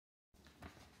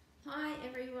Hi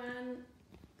everyone,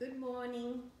 good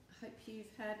morning. Hope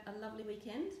you've had a lovely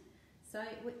weekend. So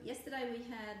yesterday we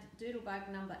had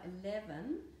Doodlebug number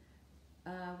 11,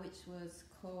 which was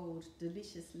called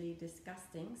Deliciously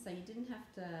Disgusting. So you didn't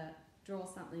have to draw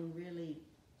something really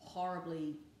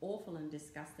horribly awful and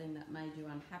disgusting that made you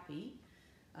unhappy.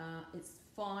 It's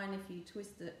fine if you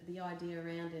twist the idea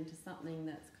around into something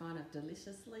that's kind of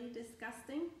deliciously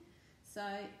disgusting. So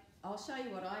I'll show you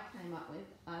what I came up with.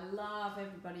 I love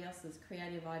everybody else's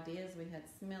creative ideas. We had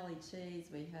smelly cheese,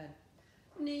 we had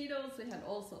needles, we had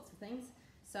all sorts of things.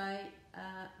 So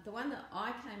the one that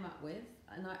I came up with,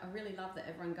 and I really love that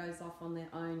everyone goes off on their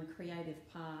own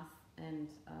creative path and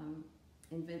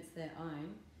invents their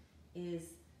own,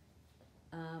 is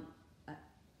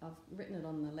I've written it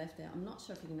on the left there. I'm not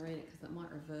sure if you can read it because it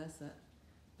might reverse it,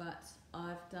 but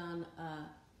I've done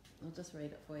I'll just read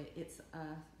it for you. It's a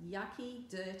yucky,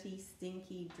 dirty,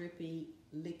 stinky, drippy,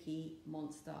 licky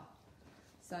monster.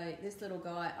 So this little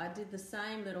guy, I did the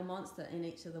same little monster in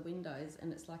each of the windows,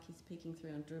 and it's like he's peeking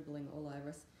through and dribbling all over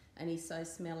us, and he's so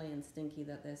smelly and stinky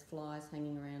that there's flies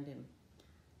hanging around him.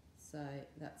 So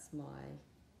that's my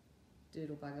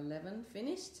Doodlebug 11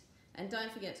 finished. And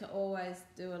don't forget to always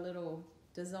do a little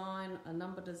design, a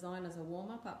number design as a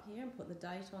warm-up up here, and put the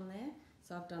date on there.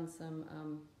 So I've done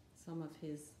some of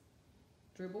his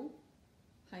dribble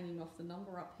hanging off the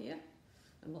number up here,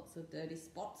 and lots of dirty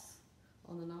spots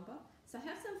on the number. So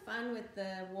have some fun with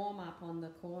the warm-up on the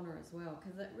corner as well,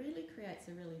 because it really creates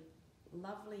a really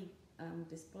lovely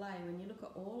display when you look at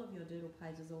all of your doodle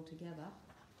pages all together.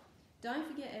 Don't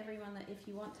forget everyone that if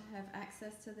you want to have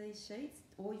access to these sheets,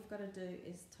 all you've got to do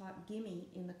is type "gimme"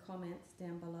 in the comments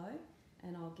down below,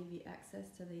 and I'll give you access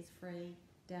to these free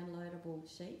downloadable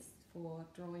sheets for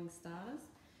drawing starters.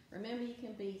 Remember, you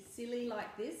can be silly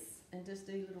like this and just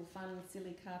do little fun,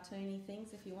 silly, cartoony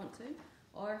things if you want to.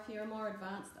 Or if you're a more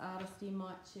advanced artist, you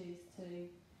might choose to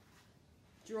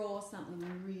draw something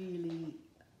really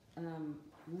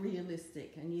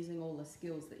realistic and using all the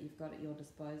skills that you've got at your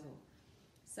disposal.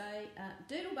 So,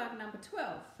 Doodlebug number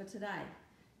 12 for today.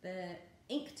 The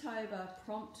Inktober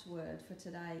prompt word for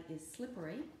today is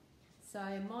slippery. So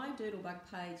my Doodlebug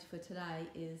page for today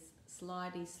is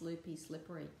slidey, sloopy,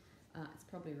 slippery. It's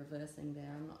probably reversing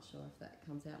there, I'm not sure if that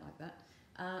comes out like that.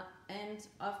 And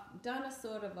I've done a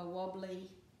sort of a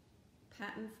wobbly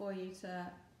pattern for you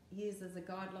to use as a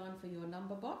guideline for your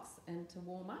number box and to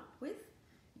warm up with.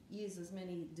 Use as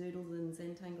many doodles and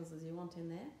Zentangles as you want in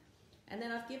there. And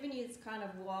then I've given you this kind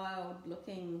of wild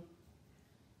looking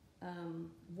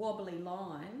wobbly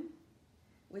line,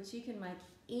 which you can make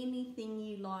anything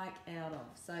you like out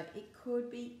of. So it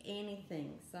could be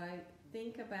anything. So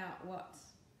think about what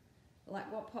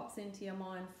pops into your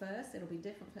mind first. It'll be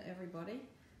different for everybody.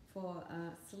 For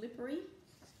slippery,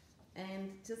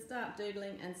 and to start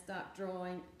doodling and start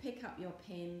drawing, pick up your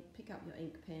pen, pick up your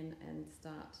ink pen and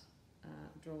start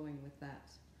drawing with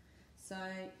that. So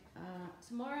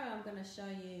tomorrow I'm going to show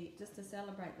you, just to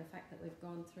celebrate the fact that we've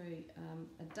gone through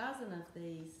a dozen of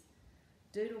these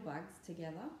Doodlebugs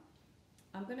together,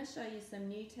 I'm going to show you some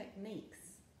new techniques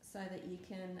so that you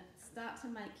can start to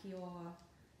make your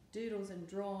doodles and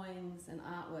drawings and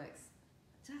artworks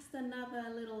just another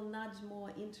little nudge more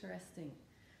interesting.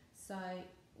 So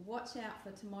watch out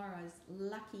for tomorrow's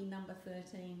lucky number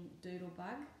 13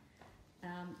 Doodlebug.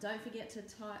 Don't forget to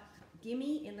type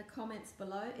 "gimme" in the comments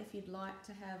below if you'd like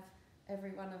to have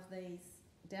every one of these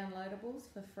downloadables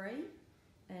for free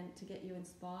and to get you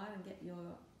inspired and get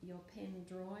your pen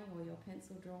drawing or your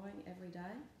pencil drawing every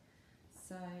day.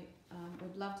 So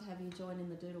we'd love to have you join in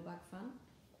the Doodlebug fun,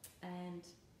 and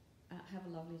have a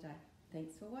lovely day.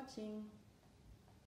 Thanks for watching.